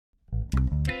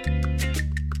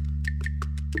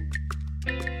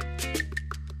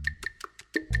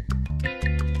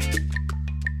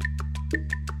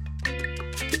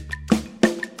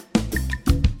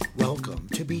Welcome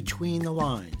to Between the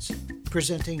Lines,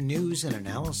 presenting news and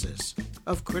analysis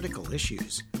of critical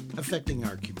issues affecting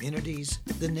our communities,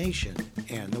 the nation,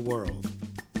 and the world.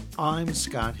 I'm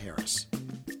Scott Harris.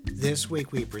 This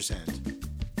week we present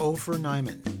Ofer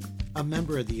Neiman, a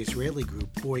member of the Israeli group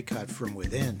Boycott from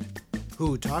Within,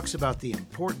 who talks about the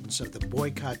importance of the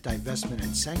boycott, divestment,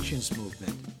 and sanctions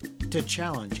movement to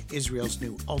challenge Israel's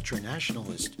new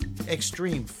ultra-nationalist,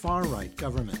 extreme far-right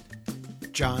government.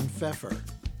 John Pfeffer,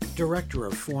 Director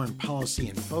of Foreign Policy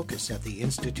and Focus at the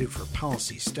Institute for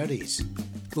Policy Studies,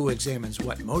 who examines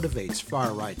what motivates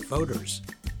far-right voters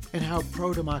and how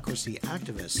pro-democracy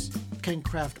activists can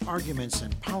craft arguments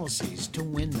and policies to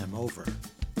win them over.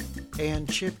 And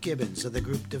Chip Gibbons of the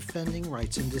group Defending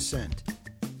Rights and Dissent,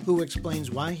 who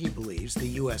explains why he believes the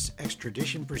U.S.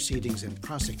 extradition proceedings and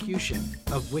prosecution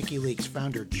of WikiLeaks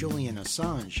founder Julian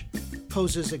Assange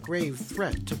poses a grave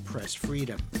threat to press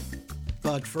freedom.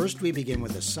 But first we begin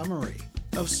with a summary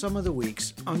of some of the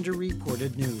week's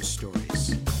underreported news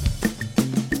stories.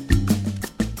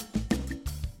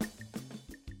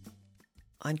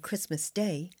 On Christmas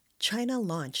Day, China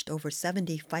launched over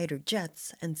 70 fighter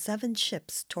jets and 7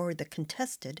 ships toward the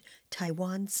contested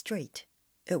Taiwan Strait.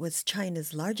 It was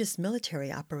China's largest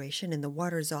military operation in the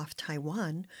waters off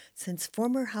Taiwan since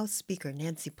former House Speaker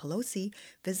Nancy Pelosi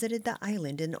visited the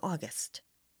island in August.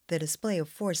 The display of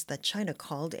force that China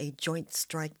called a joint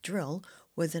strike drill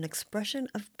was an expression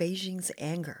of Beijing's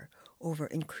anger over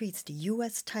increased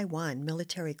U.S.-Taiwan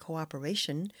military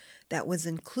cooperation that was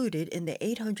included in the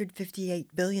 $858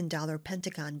 billion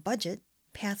Pentagon budget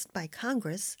passed by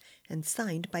Congress and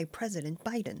signed by President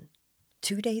Biden.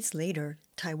 2 days later,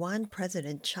 Taiwan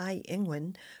President Tsai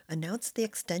Ing-wen announced the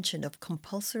extension of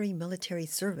compulsory military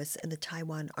service in the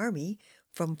Taiwan Army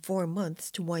from 4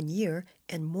 months to 1 year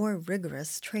and more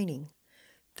rigorous training.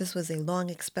 This was a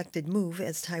long-expected move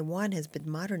as Taiwan has been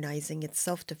modernizing its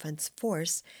self-defense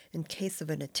force in case of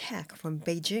an attack from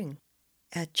Beijing.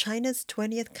 At China's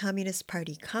 20th Communist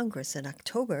Party Congress in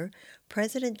October,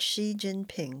 President Xi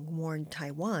Jinping warned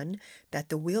Taiwan that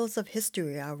the wheels of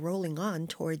history are rolling on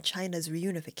toward China's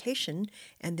reunification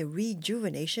and the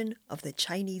rejuvenation of the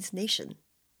Chinese nation.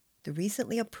 The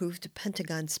recently approved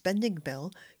Pentagon spending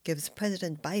bill gives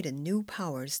President Biden new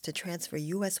powers to transfer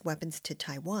U.S. weapons to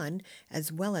Taiwan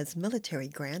as well as military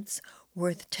grants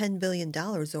worth $10 billion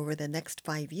over the next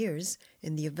 5 years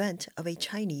in the event of a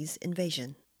Chinese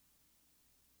invasion.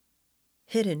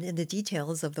 Hidden in the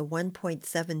details of the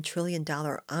 $1.7 trillion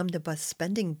omnibus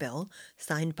spending bill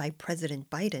signed by President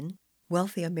Biden,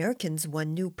 wealthy Americans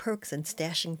won new perks in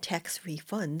stashing tax-free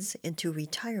funds into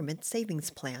retirement savings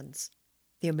plans.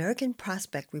 The American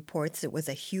Prospect reports it was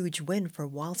a huge win for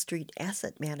Wall Street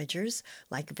asset managers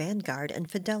like Vanguard and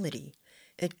Fidelity.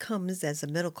 It comes as the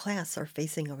middle class are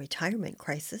facing a retirement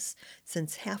crisis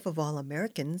since half of all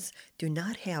Americans do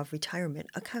not have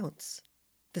retirement accounts.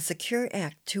 The Secure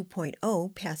Act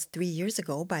 2.0, passed 3 years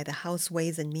ago by the House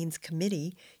Ways and Means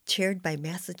Committee, chaired by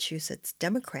Massachusetts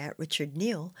Democrat Richard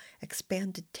Neal,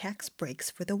 expanded tax breaks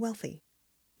for the wealthy.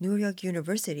 New York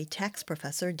University tax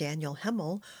professor Daniel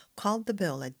Hemmel called the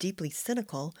bill a deeply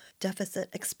cynical,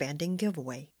 deficit-expanding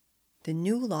giveaway. The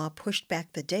new law pushed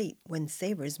back the date when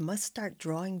savers must start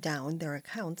drawing down their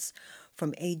accounts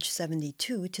from age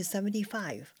 72 to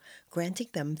 75, granting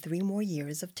them 3 more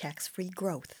years of tax-free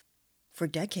growth. For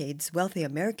decades, wealthy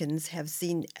Americans have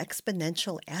seen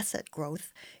exponential asset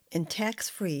growth in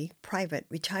tax-free private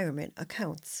retirement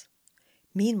accounts.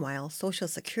 Meanwhile, Social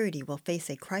Security will face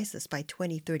a crisis by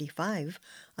 2035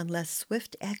 unless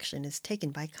swift action is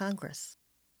taken by Congress.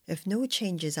 If no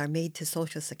changes are made to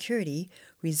Social Security,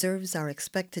 reserves are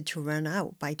expected to run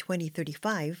out by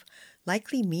 2035,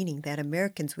 likely meaning that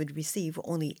Americans would receive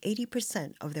only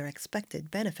 80% of their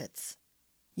expected benefits.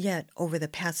 Yet, over the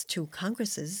past 2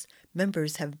 Congresses,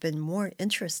 members have been more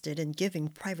interested in giving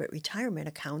private retirement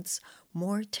accounts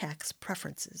more tax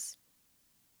preferences.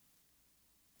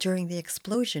 During the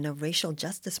explosion of racial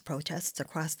justice protests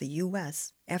across the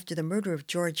U.S. after the murder of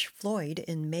George Floyd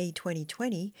in May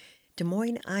 2020, Des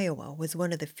Moines, Iowa was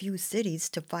one of the few cities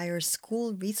to fire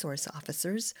school resource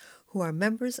officers who are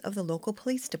members of the local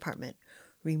police department,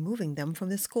 removing them from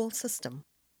the school system.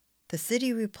 The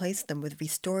city replaced them with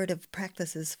restorative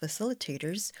practices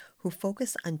facilitators who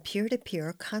focus on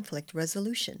peer-to-peer conflict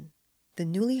resolution. The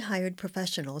newly hired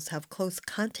professionals have close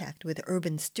contact with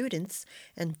urban students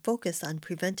and focus on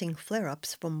preventing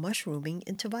flare-ups from mushrooming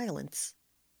into violence.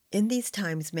 In These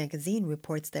Times magazine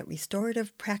reports that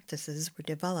restorative practices were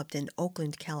developed in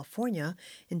Oakland, California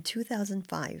in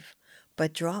 2005,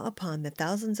 but draw upon the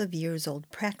thousands of years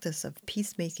old practice of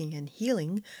peacemaking and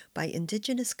healing by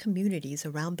indigenous communities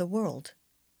around the world.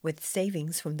 With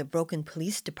savings from the broken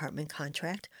police department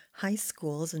contract, high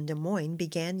schools in Des Moines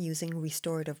began using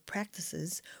restorative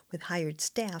practices with hired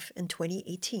staff in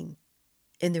 2018.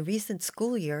 In the recent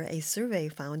school year, a survey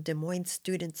found Des Moines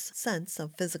students' sense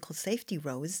of physical safety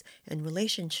rose and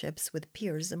relationships with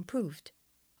peers improved.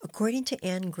 According to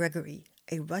Anne Gregory,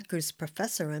 a Rutgers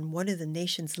professor and one of the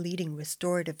nation's leading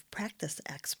restorative practice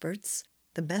experts,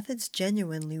 the methods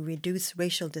genuinely reduce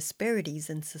racial disparities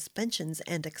in suspensions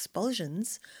and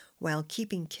expulsions while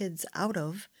keeping kids out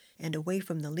of and away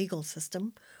from the legal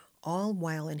system, all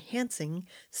while enhancing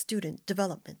student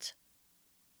development.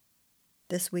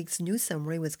 This week's news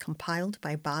summary was compiled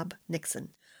by Bob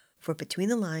Nixon. For Between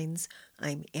the Lines,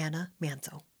 I'm Anna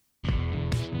Manzo.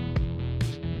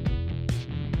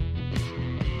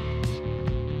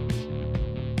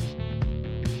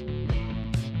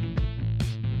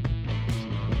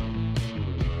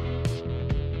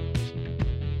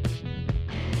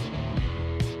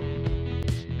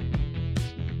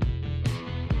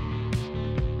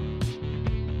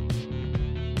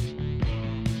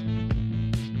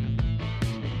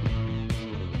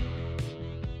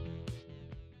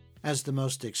 As the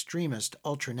most extremist,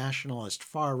 ultranationalist,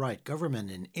 far-right government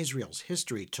in Israel's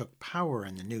history took power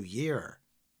in the new year,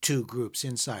 two groups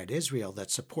inside Israel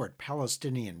that support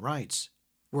Palestinian rights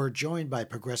were joined by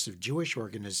progressive Jewish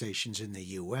organizations in the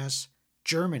U.S.,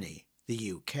 Germany, the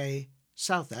U.K.,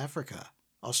 South Africa,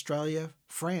 Australia,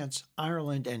 France,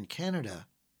 Ireland, and Canada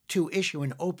to issue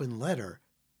an open letter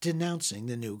denouncing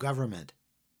the new government.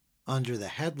 Under the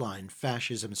headline,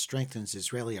 "Fascism Strengthens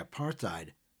Israeli Apartheid,"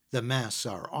 the masks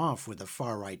are off with the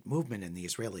far-right movement in the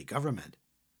Israeli government.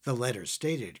 The letter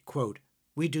stated, quote,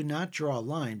 "We do not draw a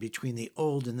line between the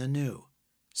old and the new.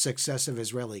 Successive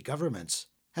Israeli governments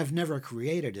have never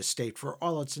created a state for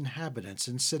all its inhabitants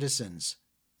and citizens.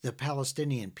 The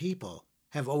Palestinian people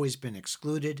have always been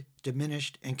excluded,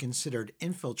 diminished, and considered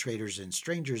infiltrators and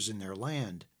strangers in their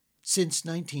land since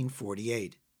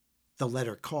 1948. The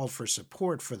letter called for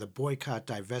support for the Boycott,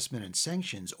 Divestment, and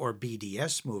Sanctions, or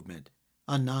BDS movement,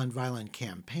 a nonviolent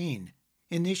campaign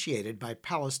initiated by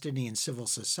Palestinian civil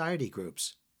society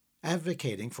groups,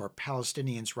 advocating for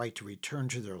Palestinians' right to return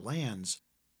to their lands,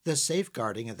 the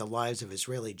safeguarding of the lives of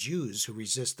Israeli Jews who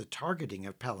resist the targeting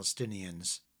of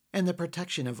Palestinians, and the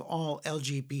protection of all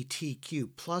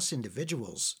LGBTQ+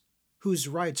 individuals whose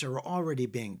rights are already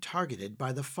being targeted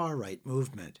by the far-right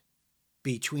movement.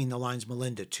 Between the Lines'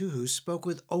 Melinda Tuhu spoke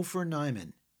with Ofer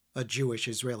Nyman, a Jewish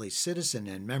Israeli citizen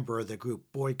and member of the group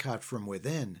Boycott from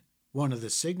Within, one of the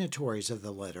signatories of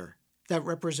the letter that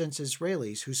represents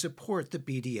Israelis who support the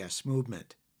BDS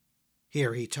movement.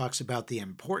 Here he talks about the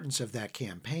importance of that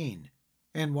campaign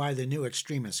and why the new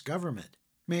extremist government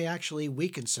may actually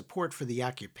weaken support for the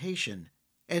occupation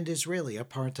and Israeli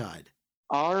apartheid.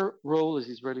 Our role as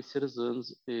Israeli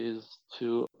citizens is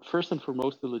to, first and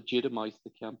foremost, to legitimize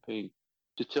the campaign,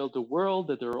 to tell the world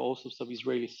that there are also some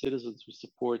Israeli citizens who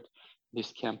support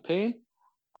this campaign.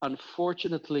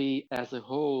 Unfortunately, as a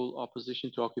whole,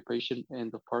 opposition to occupation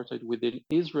and apartheid within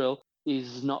Israel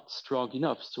is not strong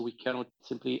enough. So we cannot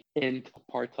simply end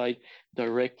apartheid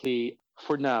directly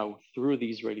for now through the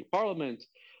Israeli parliament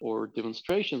or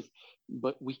demonstrations.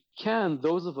 But we can,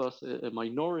 those of us, a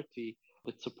minority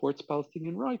that supports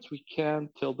Palestinian rights, we can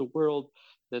tell the world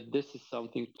that this is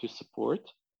something to support.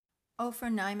 Ofer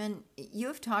Nyman, you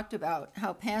have talked about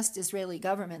how past Israeli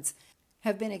governments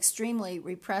have been extremely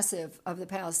repressive of the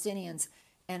Palestinians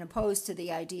and opposed to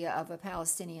the idea of a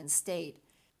Palestinian state.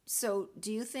 So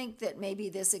do you think that maybe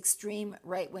this extreme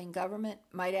right-wing government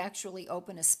might actually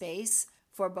open a space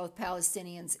for both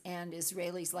Palestinians and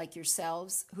Israelis like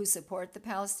yourselves who support the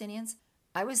Palestinians?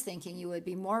 I was thinking you would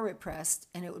be more repressed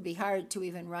and it would be hard to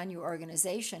even run your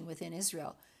organization within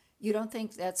Israel. You don't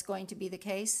think that's going to be the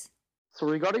case? So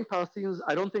regarding Palestinians,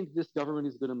 I don't think this government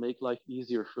is going to make life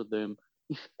easier for them.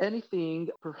 If anything,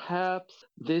 perhaps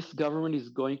this government is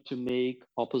going to make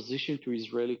opposition to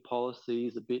Israeli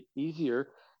policies a bit easier,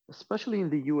 especially in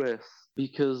the US,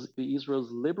 because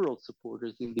Israel's liberal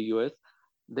supporters in the US,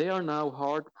 they are now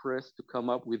hard-pressed to come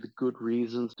up with good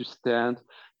reasons to stand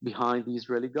behind the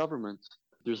Israeli government.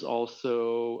 There's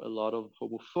also a lot of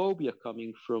homophobia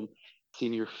coming from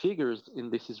senior figures in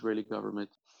this Israeli government.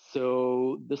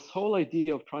 So this whole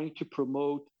idea of trying to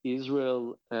promote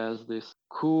Israel as this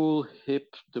cool, hip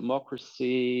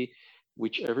democracy,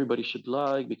 which everybody should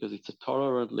like because it's a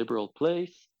tolerant, liberal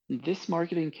place, this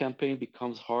marketing campaign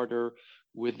becomes harder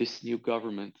with this new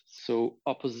government. So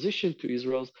opposition to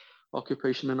Israel's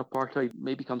occupation and apartheid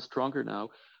may become stronger now,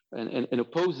 and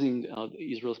opposing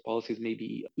Israel's policies may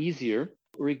be easier.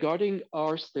 Regarding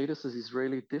our status as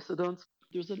Israeli dissidents,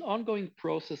 there's an ongoing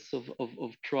process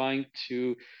of trying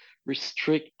to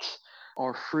restrict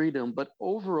our freedom, but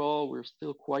overall, we're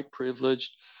still quite privileged.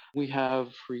 We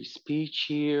have free speech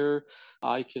here.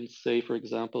 I can say, for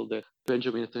example, that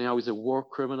Benjamin Netanyahu is a war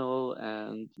criminal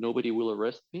and nobody will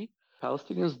arrest me.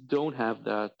 Palestinians don't have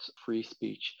that free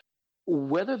speech.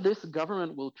 Whether this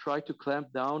government will try to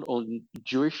clamp down on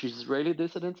Jewish Israeli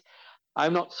dissidents,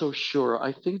 I'm not so sure.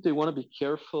 I think they want to be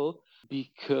careful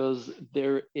because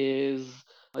there is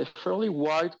a fairly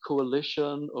wide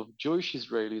coalition of Jewish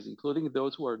Israelis, including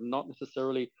those who are not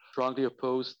necessarily strongly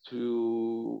opposed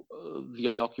to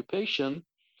the occupation,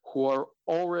 who are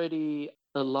already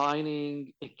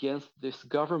aligning against this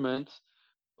government,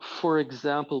 for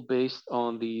example, based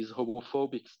on these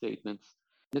homophobic statements.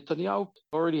 Netanyahu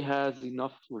already has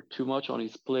enough or too much on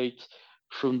his plate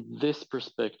from this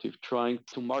perspective, trying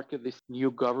to market this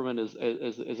new government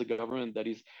as a government that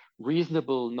is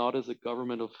reasonable, not as a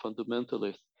government of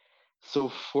fundamentalists. So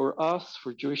for us,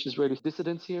 for Jewish Israeli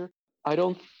dissidents here, I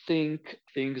don't think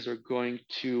things are going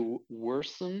to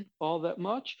worsen all that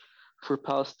much. For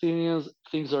Palestinians,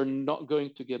 things are not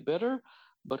going to get better,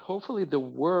 but hopefully the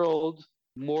world,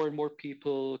 more and more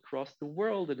people across the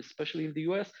world, and especially in the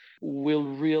US, will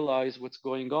realize what's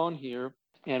going on here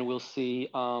and we'll see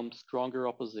stronger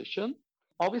opposition.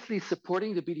 Obviously,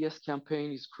 supporting the BDS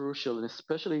campaign is crucial, and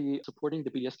especially supporting the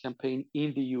BDS campaign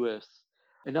in the US.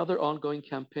 Another ongoing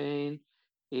campaign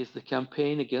is the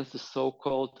campaign against the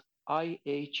so-called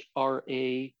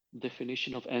IHRA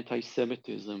definition of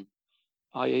anti-Semitism.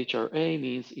 IHRA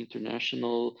means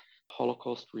International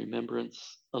Holocaust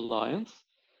Remembrance Alliance.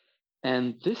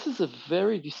 And this is a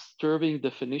very disturbing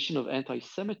definition of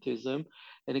anti-Semitism.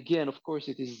 And again, of course,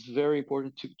 it is very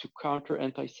important to counter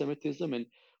anti-Semitism, and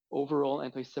overall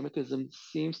anti-Semitism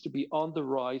seems to be on the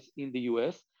rise in the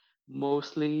US,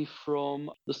 mostly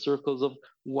from the circles of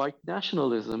white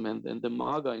nationalism and the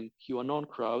MAGA and QAnon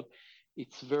crowd.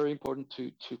 It's very important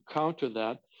to counter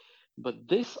that. But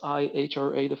this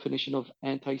IHRA definition of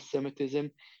anti-Semitism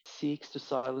seeks to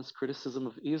silence criticism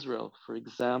of Israel. For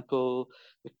example,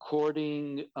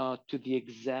 according to the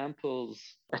examples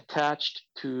attached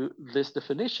to this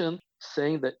definition,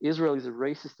 saying that Israel is a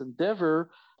racist endeavor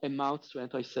amounts to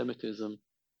anti-Semitism.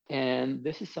 And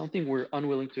this is something we're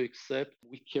unwilling to accept.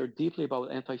 We care deeply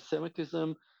about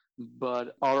anti-Semitism,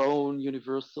 but our own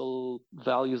universal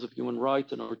values of human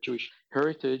rights and our Jewish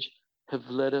heritage have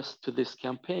led us to this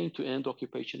campaign to end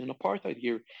occupation and apartheid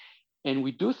here. And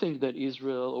we do think that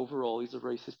Israel overall is a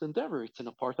racist endeavor. It's an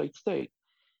apartheid state.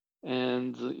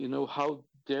 And, how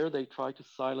dare they try to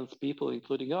silence people,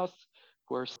 including us,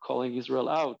 who are calling Israel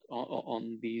out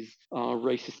on these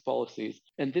racist policies.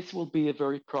 And this will be a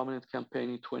very prominent campaign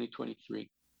in 2023.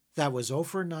 That was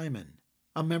Ofer Neiman,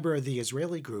 a member of the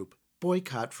Israeli group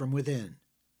Boycott from Within.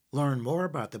 Learn more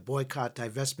about the Boycott,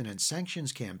 Divestment, and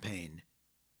Sanctions campaign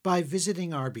by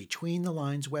visiting our Between the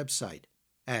Lines website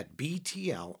at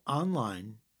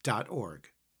btlonline.org.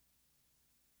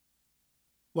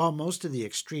 While most of the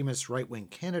extremist right-wing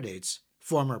candidates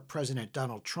former President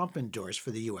Donald Trump endorsed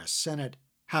for the U.S. Senate,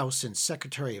 House, and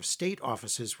Secretary of State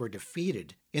offices were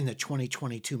defeated in the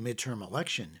 2022 midterm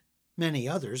election, many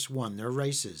others won their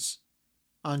races.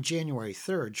 On January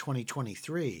 3,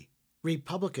 2023,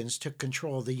 Republicans took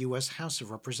control of the U.S. House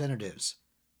of Representatives,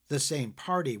 the same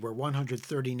party where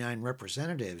 139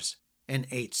 representatives and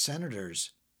 8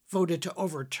 senators voted to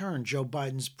overturn Joe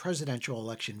Biden's presidential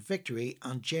election victory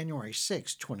on January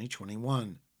 6,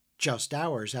 2021, just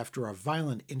hours after a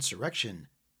violent insurrection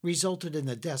resulted in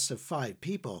the deaths of 5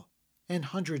 people and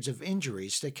hundreds of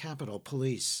injuries to Capitol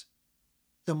Police.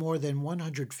 The more than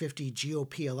 150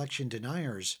 GOP election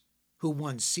deniers who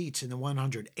won seats in the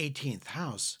 118th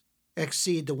House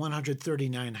exceed the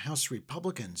 139 House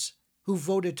Republicans who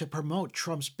voted to promote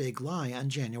Trump's big lie on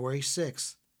January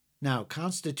 6th, now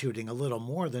constituting a little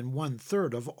more than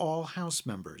 1/3 of all House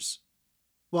members.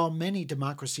 While many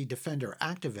democracy defender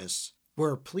activists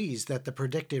were pleased that the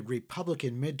predicted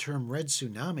Republican midterm red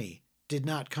tsunami did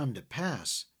not come to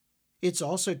pass, it's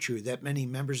also true that many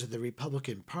members of the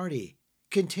Republican Party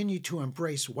continue to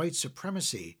embrace white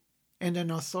supremacy and an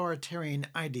authoritarian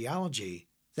ideology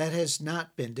that has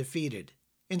not been defeated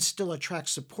and still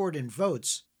attracts support and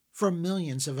votes from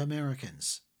millions of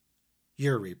Americans.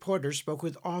 Your reporter spoke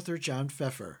with author John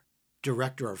Pfeffer,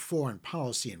 Director of Foreign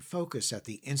Policy and Focus at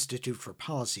the Institute for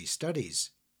Policy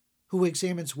Studies, who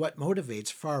examines what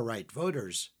motivates far-right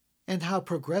voters and how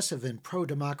progressive and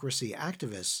pro-democracy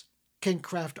activists can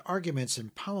craft arguments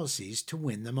and policies to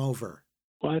win them over.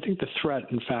 Well, I think the threat,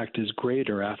 in fact, is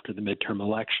greater after the midterm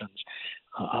elections.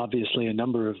 Obviously, a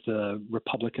number of the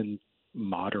Republican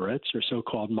moderates or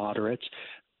so-called moderates,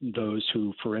 those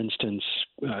who, for instance,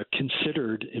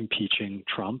 considered impeaching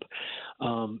Trump,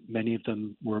 many of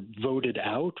them were voted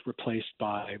out, replaced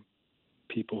by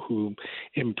people who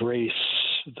embrace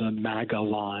the MAGA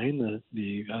line,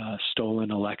 the stolen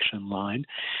election line.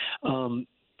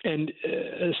 And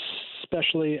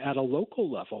especially at a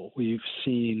local level, we've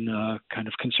seen a kind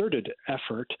of concerted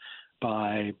effort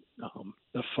by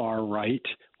the far right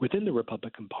within the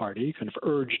Republican Party, kind of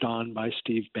urged on by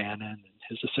Steve Bannon and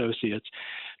his associates,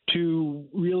 to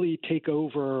really take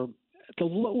over the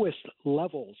lowest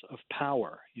levels of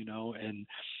power, and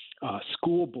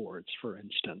school boards, for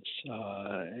instance,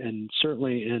 and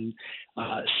certainly in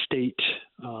state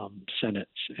senates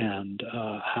and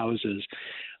houses.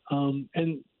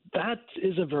 And that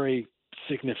is a very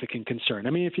significant concern.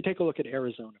 I mean, if you take a look at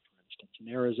Arizona, for instance, in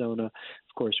Arizona,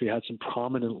 of course, we had some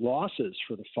prominent losses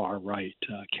for the far right.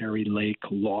 Carrie Lake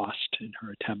lost in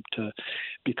her attempt to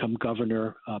become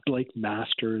governor. Blake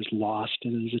Masters lost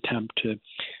in his attempt to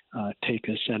take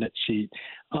a Senate seat.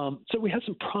 So we had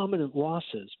some prominent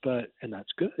losses, and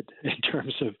that's good in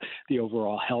terms of the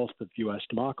overall health of U.S.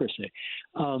 democracy.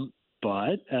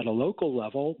 But at a local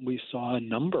level, we saw a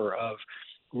number of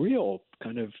real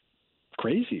kind of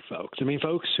crazy folks. I mean,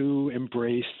 folks who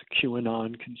embrace the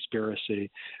QAnon conspiracy,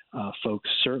 folks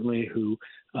certainly who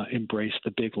embrace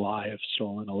the big lie of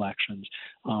stolen elections.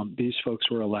 These folks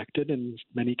were elected in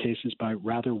many cases by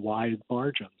rather wide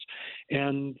margins.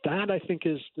 And that, I think,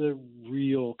 is the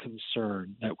real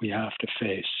concern that we have to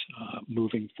face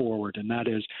moving forward. And that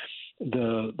is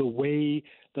the way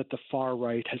that the far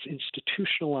right has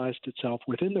institutionalized itself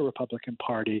within the Republican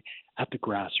Party at the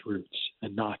grassroots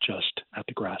and not just at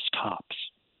the grass tops.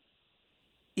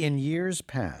 In years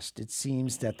past, it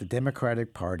seems that the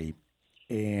Democratic Party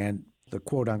and the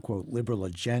quote-unquote liberal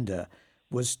agenda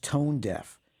was tone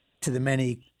deaf to the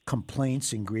many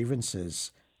complaints and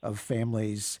grievances of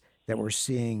families that were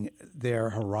seeing their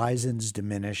horizons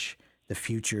diminish, the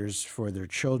futures for their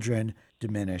children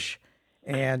diminish.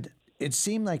 And it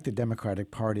seemed like the Democratic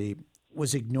Party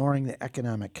was ignoring the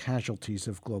economic casualties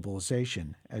of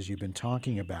globalization, as you've been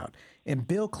talking about. And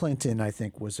Bill Clinton, I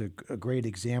think, was a great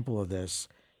example of this,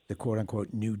 the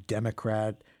quote-unquote new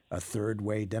Democrat, a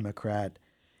third-way Democrat.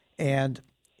 And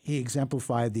he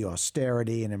exemplified the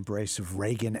austerity and embrace of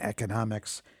Reagan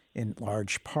economics in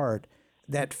large part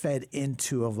that fed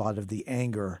into a lot of the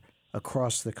anger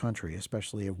across the country,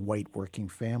 especially of white working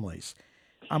families.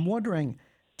 I'm wondering,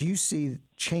 do you see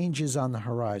changes on the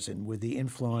horizon with the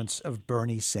influence of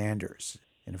Bernie Sanders,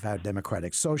 an avowed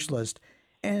democratic socialist,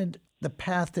 and the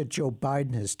path that Joe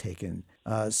Biden has taken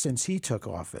since he took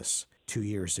office 2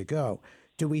 years ago?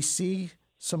 Do we see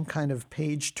some kind of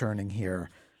page turning here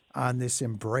on this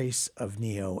embrace of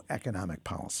neo-economic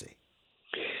policy?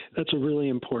 That's a really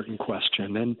important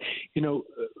question. And,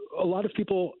 a lot of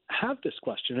people have this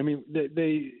question. I mean,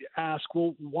 they ask,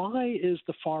 well, why is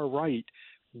the far right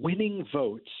winning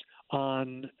votes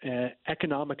on an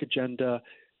economic agenda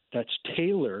that's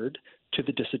tailored to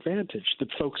the disadvantaged, the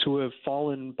folks who have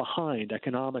fallen behind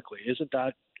economically? Isn't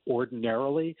that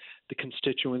ordinarily the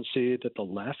constituency that the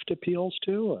left appeals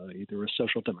to, either a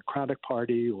social democratic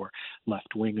party or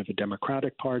left wing of a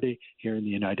democratic party here in the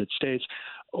United States?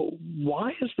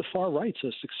 Why is the far right so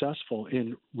successful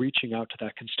in reaching out to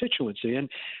that constituency? And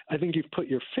I think you've put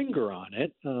your finger on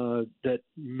it, that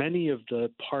many of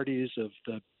the parties of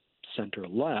the center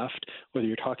left, whether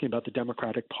you're talking about the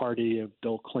Democratic Party of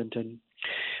Bill Clinton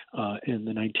in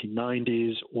the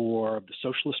 1990s, or the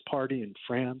Socialist Party in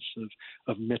France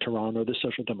of Mitterrand, or the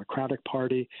Social Democratic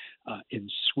Party in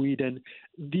Sweden,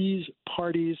 these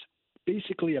parties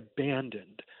basically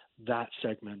abandoned that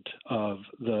segment of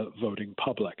the voting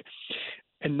public.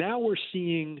 And now we're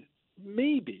seeing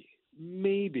maybe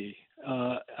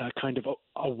a kind of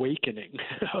awakening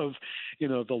of,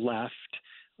 the left,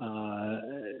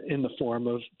 in the form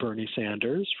of Bernie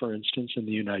Sanders, for instance, in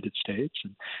the United States,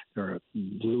 and there are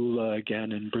Lula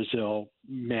again in Brazil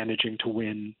managing to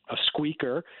win a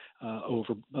squeaker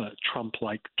over a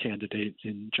Trump-like candidate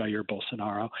in Jair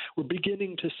Bolsonaro. We're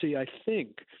beginning to see, I think,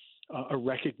 a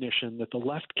recognition that the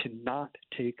left cannot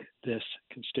take this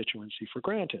constituency for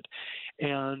granted.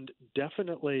 And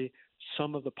definitely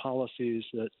some of the policies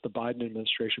that the Biden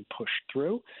administration pushed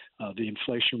through, the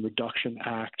Inflation Reduction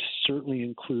Act certainly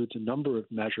includes a number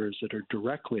of measures that are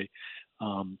directly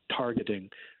targeting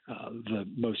the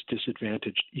most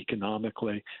disadvantaged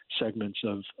economically segments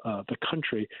of the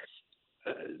country.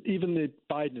 even the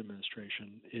Biden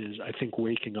administration is, I think,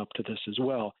 waking up to this as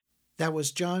well. That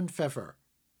was John Pfeffer,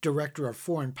 Director of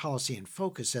Foreign Policy and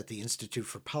Focus at the Institute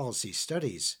for Policy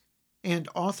Studies, and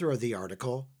author of the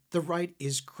article, "The Right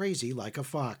is Crazy Like a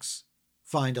Fox."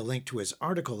 Find a link to his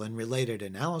article and related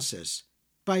analysis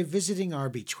by visiting our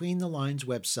Between the Lines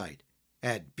website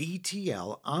at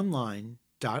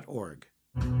btlonline.org.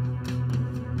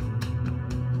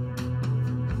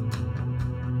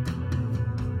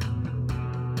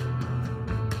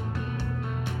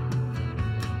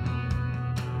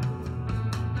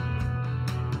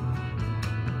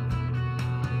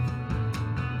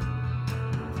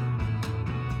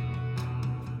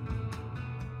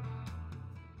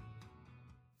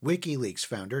 WikiLeaks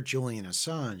founder Julian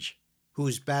Assange,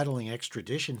 who's battling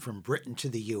extradition from Britain to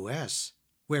the U.S.,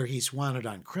 where he's wanted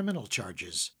on criminal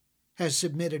charges, has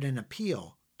submitted an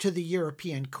appeal to the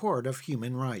European Court of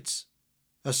Human Rights.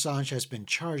 Assange has been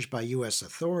charged by U.S.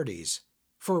 authorities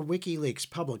for WikiLeaks'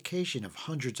 publication of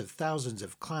hundreds of thousands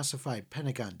of classified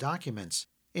Pentagon documents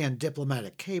and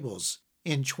diplomatic cables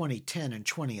in 2010 and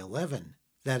 2011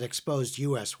 that exposed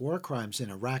U.S. war crimes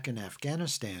in Iraq and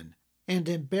Afghanistan and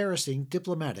embarrassing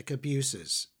diplomatic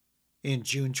abuses. In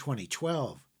June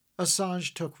 2012,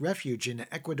 Assange took refuge in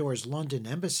Ecuador's London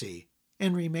embassy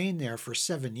and remained there for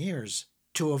 7 years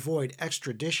to avoid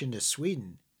extradition to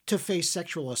Sweden to face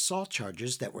sexual assault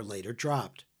charges that were later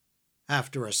dropped.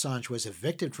 After Assange was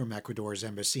evicted from Ecuador's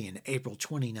embassy in April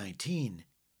 2019,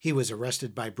 he was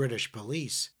arrested by British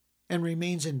police and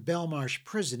remains in Belmarsh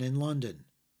Prison in London.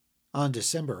 On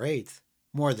December 8th,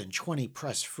 more than 20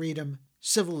 press freedom,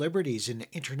 civil liberties, and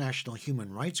international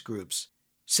human rights groups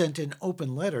sent an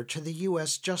open letter to the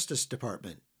U.S. Justice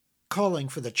Department, calling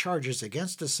for the charges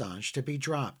against Assange to be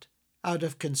dropped, out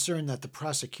of concern that the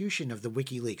prosecution of the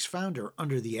WikiLeaks founder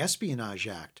under the Espionage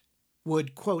Act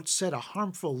would, quote, set a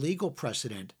harmful legal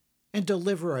precedent and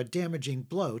deliver a damaging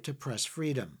blow to press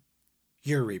freedom.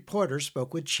 Your reporter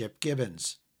spoke with Chip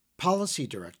Gibbons, policy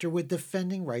director with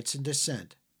Defending Rights and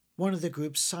Dissent, one of the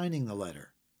groups signing the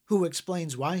letter, who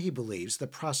explains why he believes the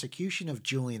prosecution of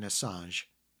Julian Assange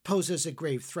poses a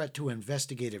grave threat to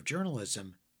investigative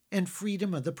journalism and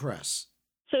freedom of the press.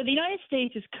 So the United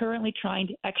States is currently trying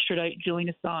to extradite Julian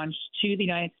Assange to the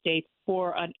United States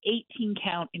for an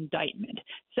 18-count indictment.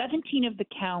 17 of the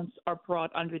counts are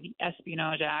brought under the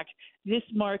Espionage Act. This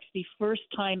marks the first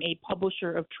time a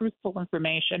publisher of truthful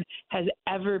information has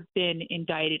ever been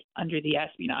indicted under the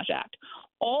Espionage Act.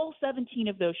 All 17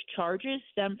 of those charges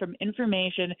stem from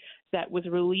information that was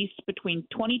released between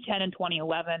 2010 and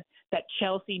 2011 that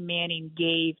Chelsea Manning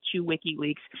gave to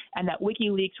WikiLeaks, and that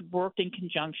WikiLeaks worked in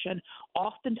conjunction,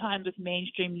 oftentimes with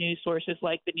mainstream news sources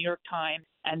like the New York Times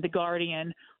and the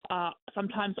Guardian,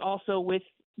 sometimes also with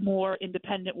more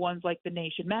independent ones like The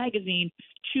Nation magazine,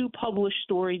 to publish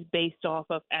stories based off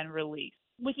of and release.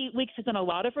 WikiLeaks has done a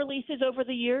lot of releases over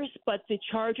the years, but the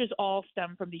charges all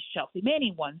stem from these Chelsea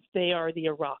Manning ones. They are the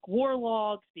Iraq war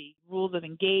logs, the rules of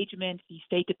engagement, the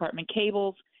State Department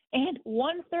cables, and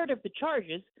 1/3 of the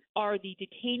charges are the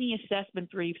detainee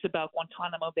assessment briefs about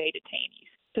Guantanamo Bay detainees.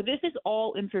 So this is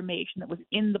all information that was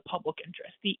in the public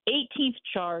interest. The 18th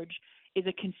charge is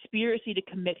a conspiracy to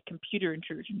commit computer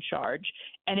intrusion charge,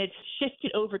 and it's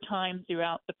shifted over time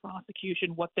throughout the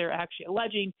prosecution what they're actually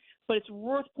alleging. But it's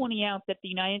worth pointing out that the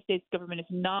United States government is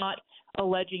not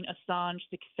alleging Assange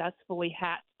successfully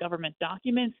hacked government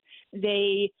documents.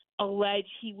 They allege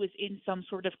he was in some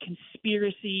sort of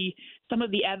conspiracy. Some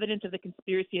of the evidence of the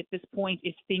conspiracy at this point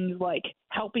is things like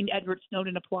helping Edward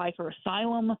Snowden apply for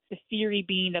asylum, the theory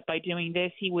being that by doing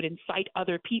this, he would incite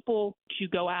other people to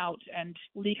go out and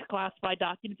leak classified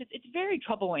documents. It's very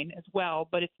troubling as well,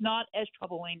 but it's not as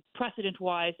troubling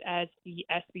precedent-wise as the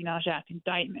Espionage Act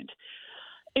indictment.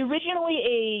 Originally,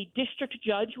 a district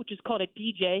judge, which is called a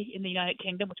DJ in the United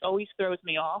Kingdom, which always throws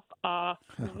me off,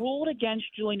 ruled against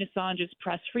Julian Assange's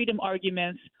press freedom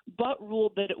arguments, but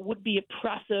ruled that it would be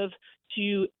oppressive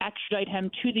to extradite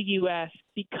him to the U.S.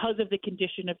 because of the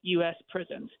condition of U.S.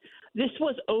 prisons. This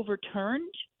was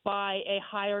overturned by a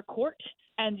higher court,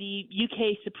 and the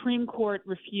UK Supreme Court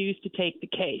refused to take the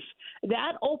case.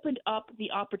 That opened up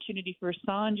the opportunity for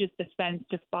Assange's defense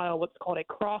to file what's called a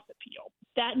cross appeal.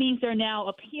 That means they're now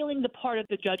appealing the part of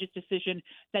the judge's decision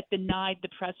that denied the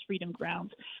press freedom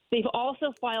grounds. They've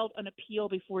also filed an appeal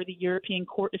before the European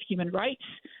Court of Human Rights.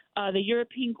 The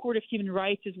European Court of Human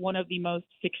Rights is one of the most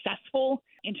successful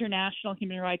international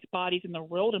human rights bodies in the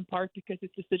world, in part because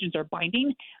its decisions are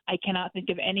binding. I cannot think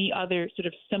of any other sort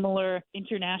of similar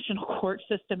international court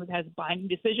system that has binding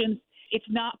decisions. It's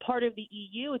not part of the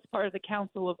EU. It's part of the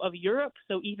Council of Europe.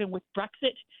 So even with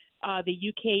Brexit, the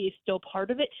UK is still part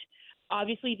of it.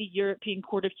 Obviously, the European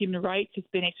Court of Human Rights has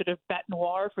been a sort of bête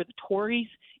noire for the Tories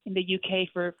in the UK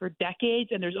for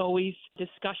decades, and there's always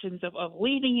discussions of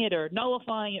leaving it or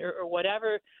nullifying it or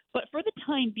whatever. But for the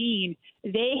time being,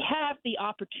 they have the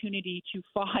opportunity to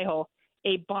file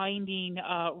a binding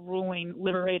ruling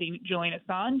liberating Julian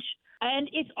Assange. And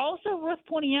it's also worth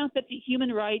pointing out that the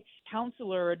Human Rights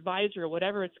Counselor or Advisor, or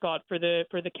whatever it's called, for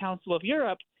the Council of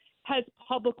Europe, has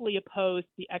publicly opposed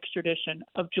the extradition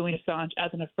of Julian Assange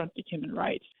as an affront to human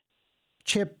rights.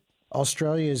 Chip,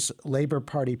 Australia's Labour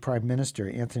Party Prime Minister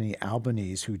Anthony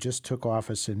Albanese, who just took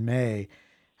office in May,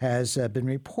 has been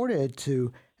reported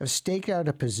to have staked out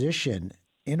a position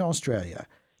in Australia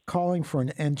calling for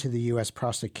an end to the U.S.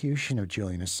 prosecution of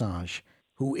Julian Assange,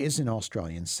 who is an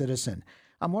Australian citizen.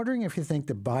 I'm wondering if you think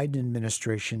the Biden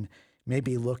administration may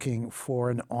be looking for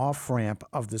an off-ramp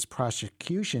of this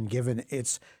prosecution, given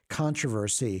its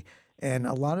controversy and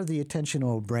a lot of the attention it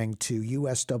will bring to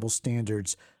U.S. double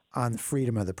standards on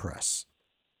freedom of the press.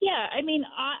 Yeah, I mean,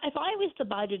 if I was the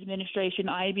Biden administration,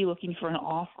 I'd be looking for an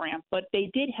off-ramp, but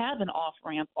they did have an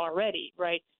off-ramp already,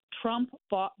 right? Trump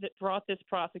brought this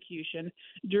prosecution.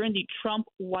 During the Trump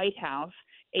White House,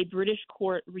 a British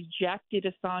court rejected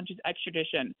Assange's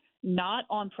extradition, not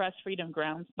on press freedom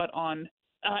grounds, but on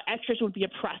extradition would be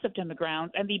oppressive to the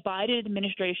grounds, and the Biden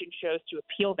administration chose to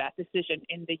appeal that decision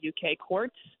in the UK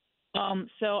courts.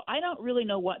 So I don't really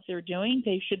know what they're doing.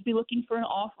 They should be looking for an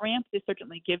off-ramp. This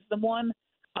certainly gives them one.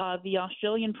 The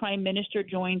Australian Prime Minister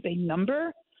joins a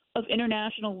number of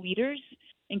international leaders,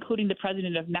 including the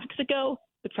President of Mexico,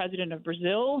 the President of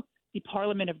Brazil, the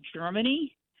Parliament of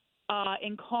Germany,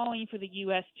 in calling for the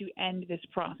U.S. to end this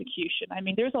prosecution. I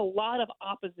mean, there's a lot of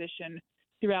opposition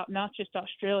throughout not just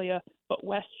Australia, but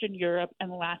Western Europe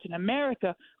and Latin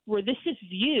America, where this is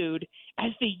viewed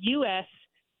as the U.S.,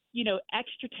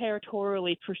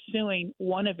 extraterritorially pursuing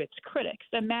one of its critics.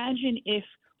 Imagine if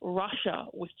Russia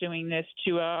was doing this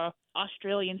to an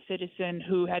Australian citizen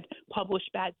who had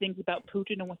published bad things about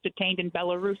Putin and was detained in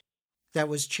Belarus. That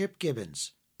was Chip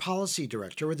Gibbons, Policy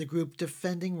Director with the group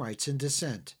Defending Rights and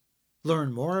Dissent.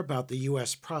 Learn more about the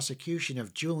U.S. prosecution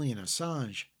of Julian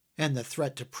Assange and the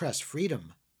threat to press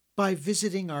freedom by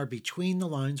visiting our Between the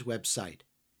Lines website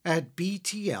at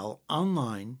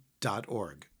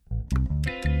btlonline.org.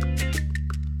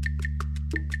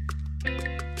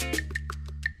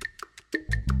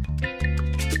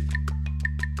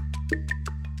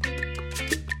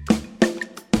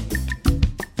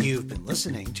 You've been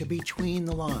listening to Between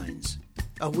the Lines,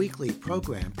 a weekly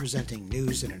program presenting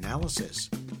news and analysis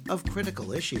of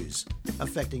critical issues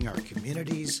affecting our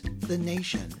communities, the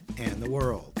nation, and the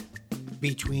world.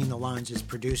 Between the Lines is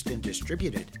produced and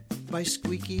distributed by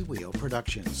Squeaky Wheel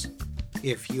Productions.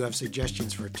 If you have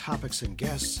suggestions for topics and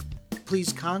guests,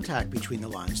 please contact Between the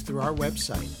Lines through our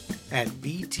website at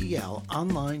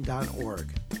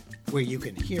btlonline.org, where you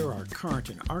can hear our current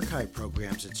and archive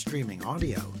programs in streaming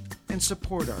audio and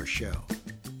support our show.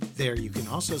 There you can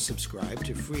also subscribe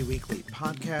to free weekly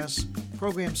podcasts,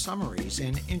 program summaries,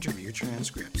 and interview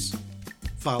transcripts.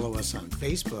 Follow us on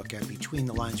Facebook at Between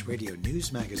the Lines Radio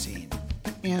News Magazine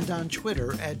and on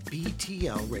Twitter at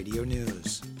BTL Radio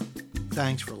News.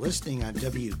 Thanks for listening on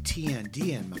WTND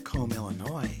in Macomb,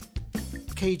 Illinois,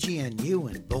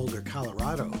 KGNU in Boulder,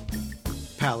 Colorado,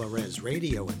 Palo-Res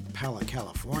Radio in Pala,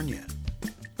 California,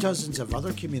 dozens of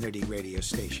other community radio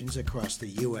stations across the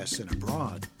U.S. and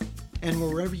abroad, and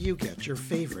wherever you get your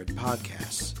favorite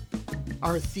podcasts.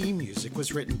 Our theme music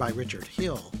was written by Richard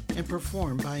Hill and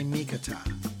performed by Mikata.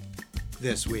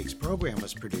 This week's program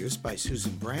was produced by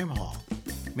Susan Bramhall,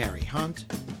 Mary Hunt,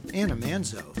 Anna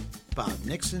Manzo, Bob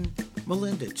Nixon,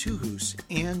 Melinda Tuhus,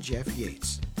 and Jeff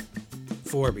Yates.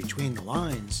 For Between the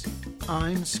Lines,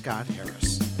 I'm Scott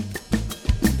Harris.